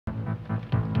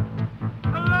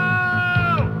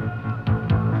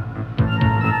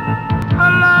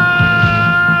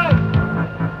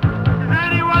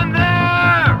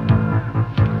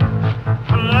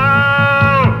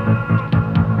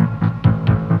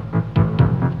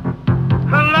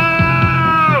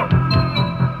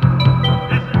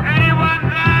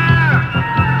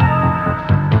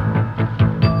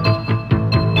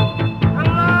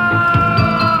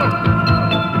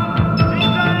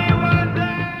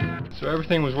So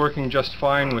everything was working just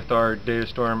fine with our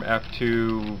Datastorm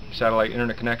F2 satellite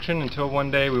internet connection until one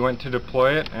day we went to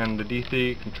deploy it and the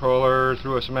D3 controller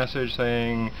threw us a message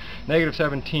saying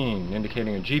 -17,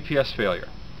 indicating a GPS failure.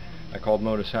 I called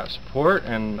MotoSat support,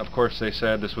 and of course they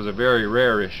said this was a very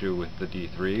rare issue with the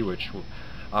D3, which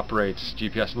operates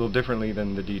GPS a little differently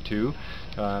than the D2.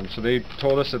 So they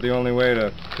told us that the only way to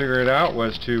figure it out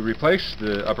was to replace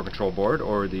the upper control board,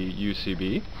 or the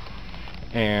UCB.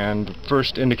 And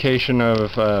first indication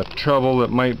of trouble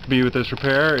that might be with this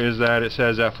repair is that it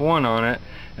says F1 on it,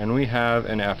 and we have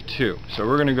an F2. So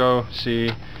we're going to go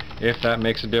see if that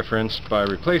makes a difference by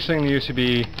replacing the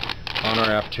UCB on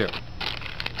our F2.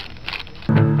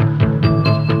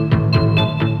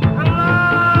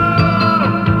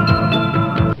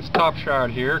 This top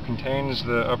shroud here contains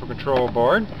the upper control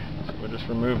board, so we'll just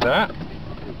remove that.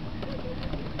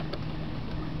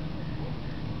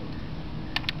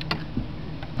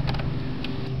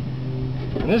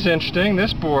 And this is interesting,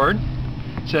 this board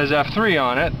says F3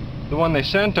 on it, the one they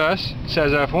sent us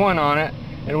says F1 on it,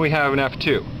 and we have an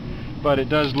F2. But it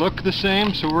does look the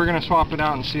same, so we're going to swap it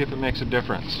out and see if it makes a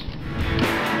difference.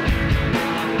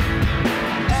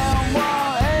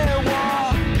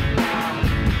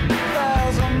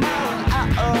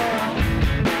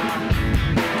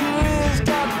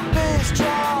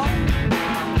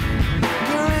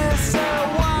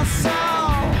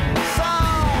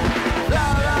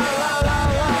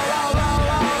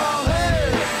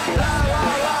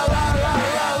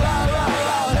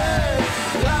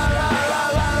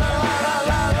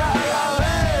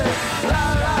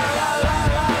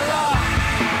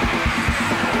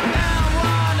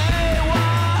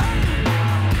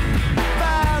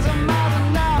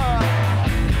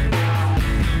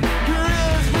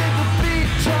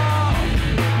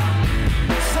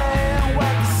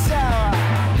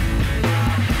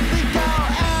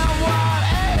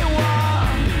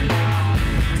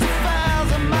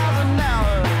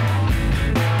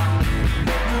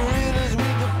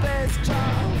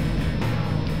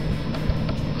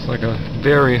 Like a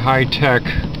very high-tech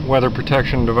weather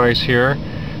protection device here.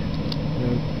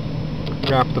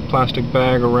 Wrap the plastic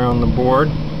bag around the board.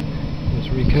 Let's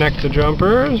reconnect the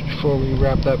jumpers before we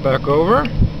wrap that back over. And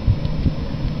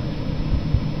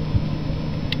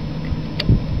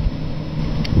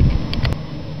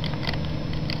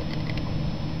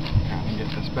get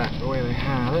this back the way they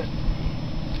had it.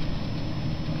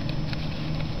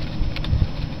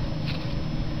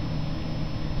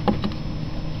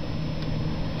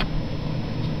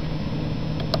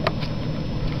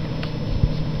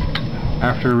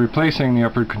 After replacing the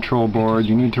upper control board,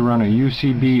 you need to run a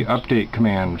UCB update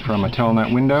command from a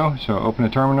telnet window. So open a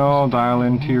terminal, dial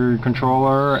into your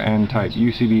controller, and type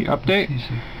UCB update.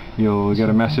 You'll get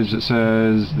a message that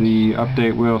says the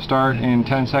update will start in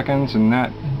 10 seconds, and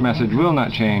that message will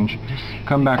not change.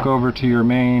 Come back over to your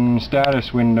main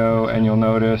status window and you'll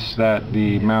notice that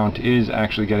the mount is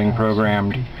actually getting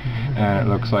programmed, and it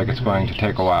looks like it's going to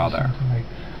take a while there.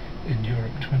 In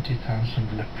Europe, 20,000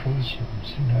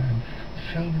 leprosians, you know, and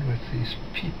filled with these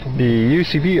people. The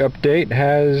UCB update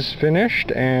has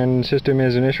finished and system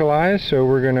is initialized, so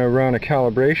we're going to run a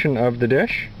calibration of the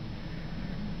dish.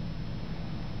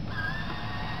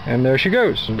 And there she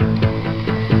goes.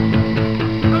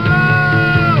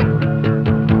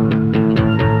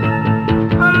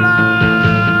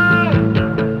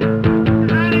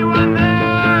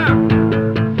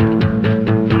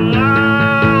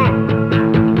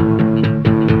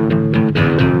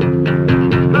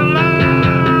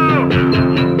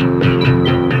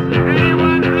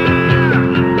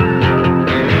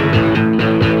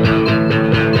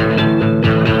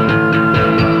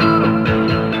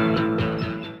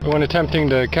 When attempting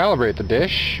to calibrate the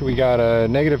dish, we got a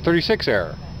 -36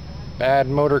 error. Bad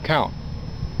motor count.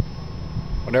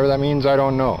 Whatever that means, I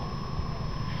don't know.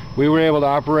 We were able to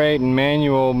operate in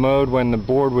manual mode when the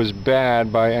board was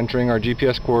bad by entering our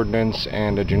GPS coordinates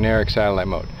and a generic satellite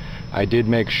mode. I did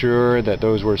make sure that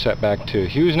those were set back to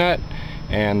HughesNet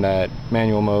and that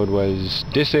manual mode was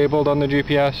disabled on the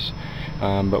GPS.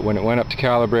 But when it went up to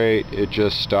calibrate, it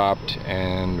just stopped,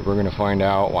 and we're going to find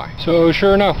out why. So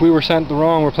sure enough, we were sent the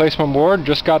wrong replacement board.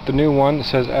 Just got the new one that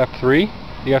says F3.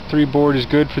 The F3 board is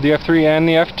good for the F3 and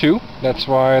the F2. That's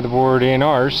why the board in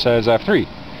ours says F3.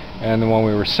 And the one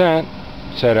we were sent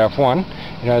said F1.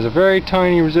 It has a very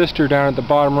tiny resistor down at the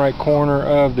bottom right corner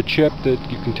of the chip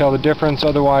that you can tell the difference.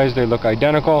 Otherwise, they look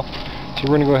identical. So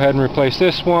we're going to go ahead and replace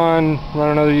this one, run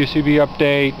another UCB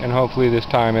update, and hopefully this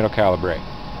time it'll calibrate.